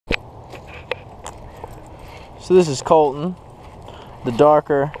So this is Colton, the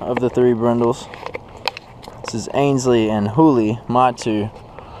darker of the three brindles. This is Ainsley and Hooley, my two.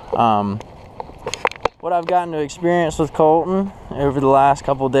 What I've gotten to experience with Colton over the last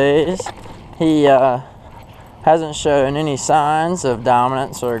couple days, he hasn't shown any signs of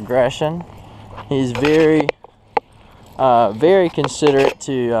dominance or aggression. He's very considerate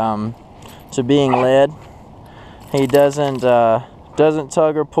to being led. He doesn't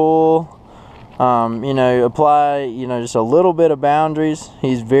tug or pull. Apply just a little bit of boundaries.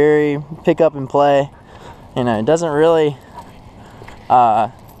 He's very pick up and play. Doesn't really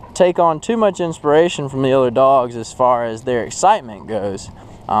take on too much inspiration from the other dogs as far as their excitement goes.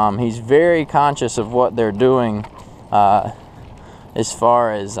 He's very conscious of what they're doing as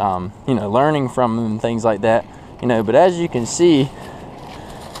far as learning from them and things like that. But as you can see,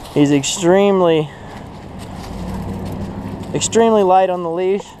 he's extremely light on the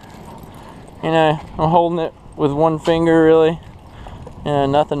leash. I'm holding it with one finger, really,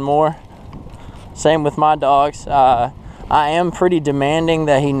 nothing more. Same with my dogs. I am pretty demanding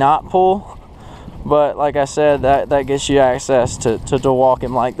that he not pull, but like I said, that gets you access to walk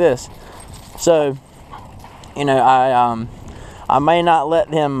him like this. So, I may not let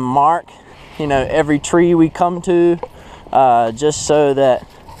him mark, every tree we come to, just so that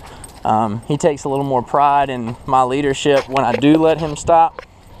he takes a little more pride in my leadership when I do let him stop.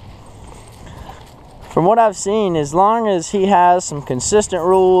 From what I've seen, as long as he has some consistent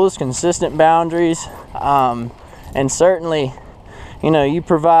rules, consistent boundaries, and certainly, you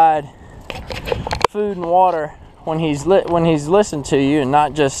provide food and water when he's listened to you, and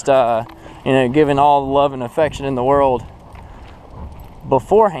not just giving all the love and affection in the world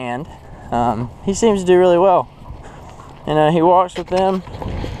beforehand, he seems to do really well. He walks with them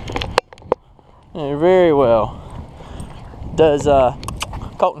very well. Does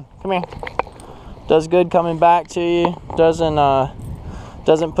Colton, come here. Does good coming back to you. Doesn't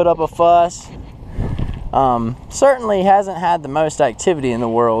put up a fuss. Certainly hasn't had the most activity in the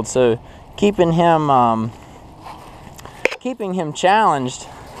world, so keeping him challenged,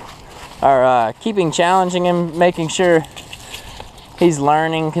 or challenging him, making sure he's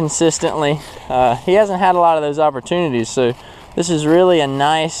learning consistently. He hasn't had a lot of those opportunities, so this is really a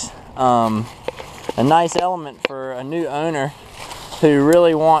nice element for a new owner who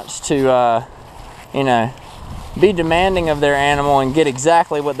really wants to be demanding of their animal and get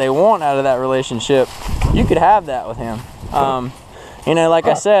exactly what they want out of that relationship. You could have that with him. Like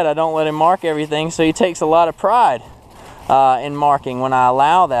I said, I don't let him mark everything, so he takes a lot of pride in marking when I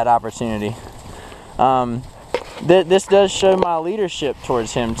allow that opportunity. This does show my leadership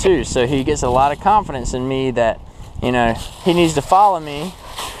towards him too, so he gets a lot of confidence in me that he needs to follow me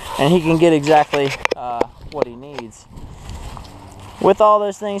and he can get exactly what he needs. With all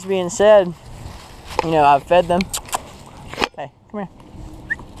those things being said, I've fed them. Hey, come here.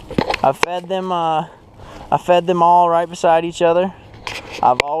 I fed them all right beside each other.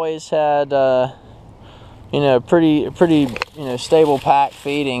 I've always had pretty stable pack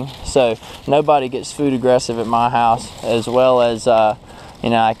feeding, so nobody gets food aggressive at my house. As well as I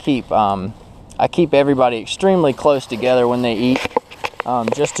keep everybody extremely close together when they eat,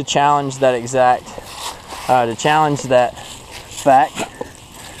 just to challenge that fact.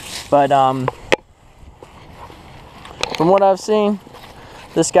 But from what I've seen,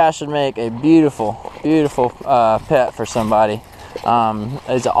 this guy should make a beautiful pet for somebody. He's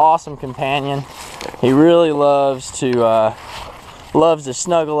an awesome companion. He really loves to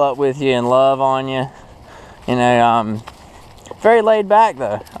snuggle up with you and love on you. Very laid back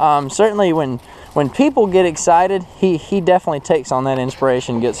though. Certainly when people get excited, he definitely takes on that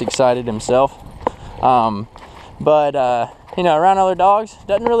inspiration, gets excited himself. But around other dogs,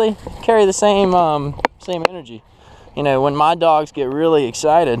 doesn't really carry the same energy. When my dogs get really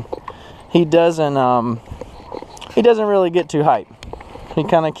excited, he doesn't really get too hyped. He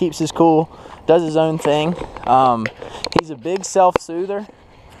kind of keeps his cool, does his own thing. He's a big self-soother.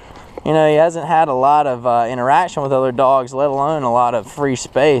 He hasn't had a lot of interaction with other dogs, let alone a lot of free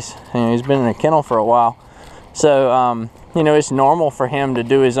space. He's been in a kennel for a while, so it's normal for him to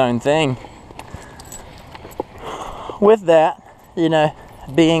do his own thing. With that,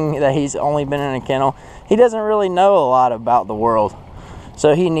 being that he's only been in a kennel, he doesn't really know a lot about the world.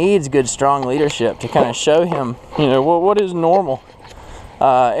 So he needs good, strong leadership to kind of show him, what is normal.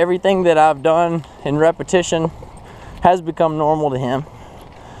 Everything that I've done in repetition has become normal to him.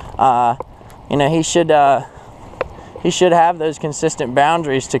 He should have those consistent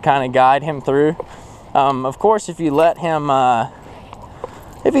boundaries to kind of guide him through. Of course, if you let him,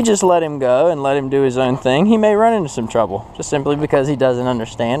 if you just let him go and let him do his own thing, he may run into some trouble, just simply because he doesn't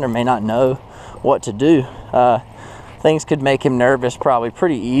understand or may not know what to do. Things could make him nervous probably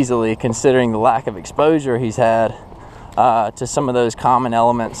pretty easily, considering the lack of exposure he's had to some of those common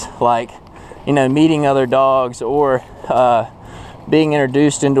elements, like, you know, meeting other dogs or being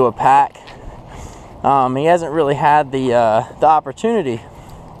introduced into a pack. He hasn't really had the opportunity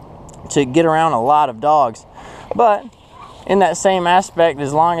to get around a lot of dogs. But in that same aspect,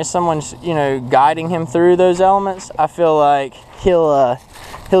 as long as someone's, you know, guiding him through those elements, I feel like he'll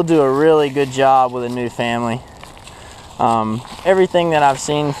do a really good job with a new family. Everything that I've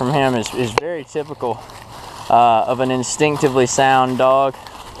seen from him is very typical of an instinctively sound dog.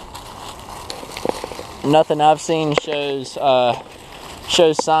 Nothing I've seen shows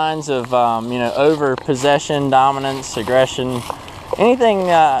signs of you know, over possession, dominance, aggression, anything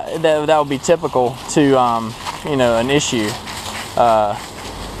that would be typical to you know, an issue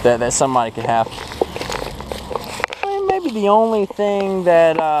that somebody could have. Maybe the only thing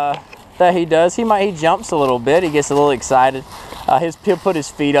that he does, he jumps a little bit. He gets a little excited. He'll put his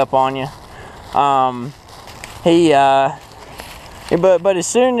feet up on you. But as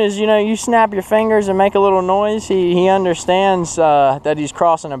soon as, you know, you snap your fingers and make a little noise, he understands that he's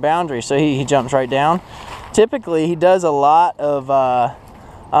crossing a boundary, so he jumps right down. Typically, he does a lot of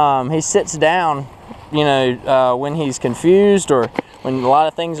he sits down, you know, when he's confused or when a lot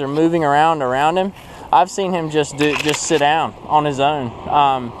of things are moving around him. I've seen him just sit down on his own.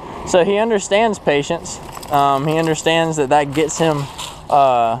 So he understands patience. He understands that gets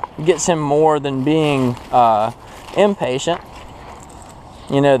him more than being impatient.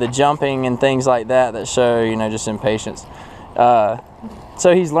 You know, the jumping and things like that show, you know, just impatience.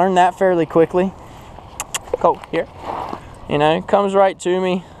 So he's learned that fairly quickly. Colt, here. You know, comes right to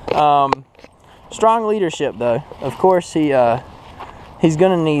me. Strong leadership, though. Of course, he's going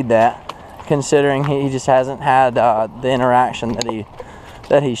to need that, considering he just hasn't had the interaction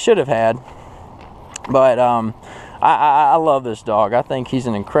that he should have had. But I love this dog. I think he's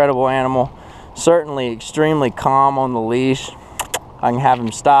an incredible animal. Certainly extremely calm on the leash. I can have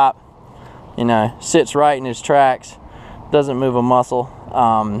him stop, you know, sits right in his tracks, doesn't move a muscle.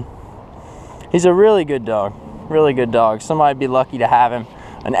 He's a really good dog, really good dog. Somebody'd be lucky to have him.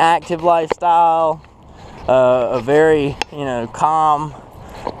 An active lifestyle, a very, you know, calm,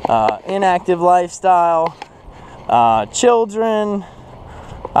 inactive lifestyle, children.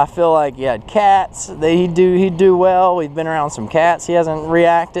 I feel like he had cats. He'd do well. We've been around some cats. He hasn't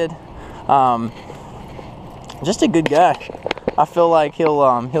reacted. Just a good guy. I feel like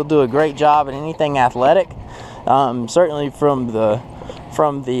he'll do a great job at anything athletic. Certainly from the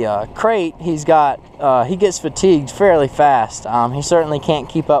crate, he gets fatigued fairly fast. He certainly can't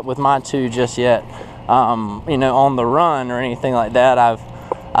keep up with my two just yet. You know, on the run or anything like that.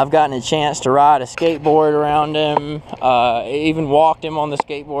 I've gotten a chance to ride a skateboard around him, even walked him on the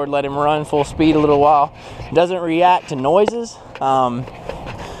skateboard, let him run full speed a little while. Doesn't react to noises.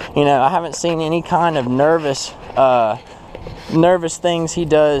 You know, I haven't seen any kind of nervous things he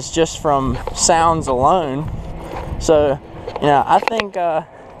does just from sounds alone. So, you know, I think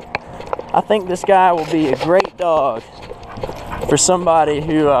this guy will be a great dog for somebody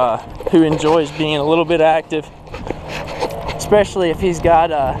who enjoys being a little bit active, especially if he's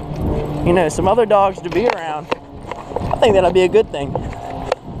got you know, some other dogs to be around. I think that'll be a good thing.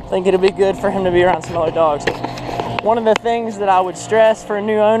 I think it'll be good for him to be around some other dogs. One of the things that I would stress for a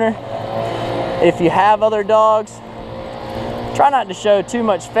new owner, if you have other dogs, try not to show too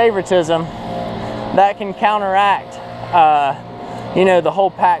much favoritism. That can counteract, you know, the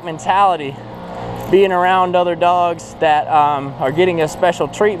whole pack mentality. Being around other dogs that are getting a special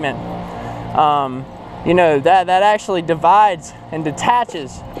treatment, you know, that actually divides and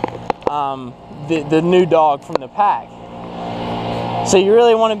detaches the new dog from the pack. So you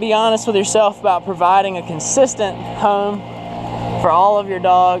really want to be honest with yourself about providing a consistent home for all of your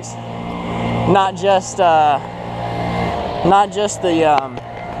dogs, not just the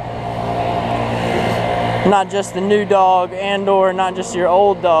new dog and/or not just your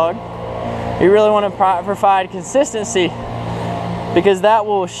old dog. You really want to provide consistency, because that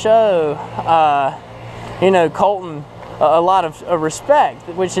will show, you know, Colton a lot of respect,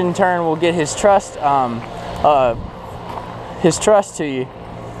 which in turn will get his trust to you.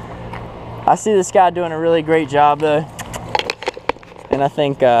 I see this guy doing a really great job though, and I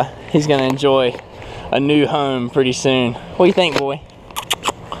think he's going to enjoy a new home pretty soon. What do you think, boy?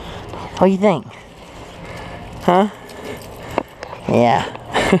 What do you think? Huh? Yeah.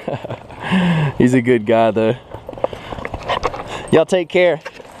 He's a good guy though. Y'all take care.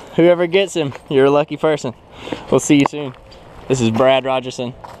 Whoever gets him, you're a lucky person. We'll see you soon. This is Brad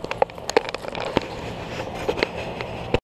Rogerson.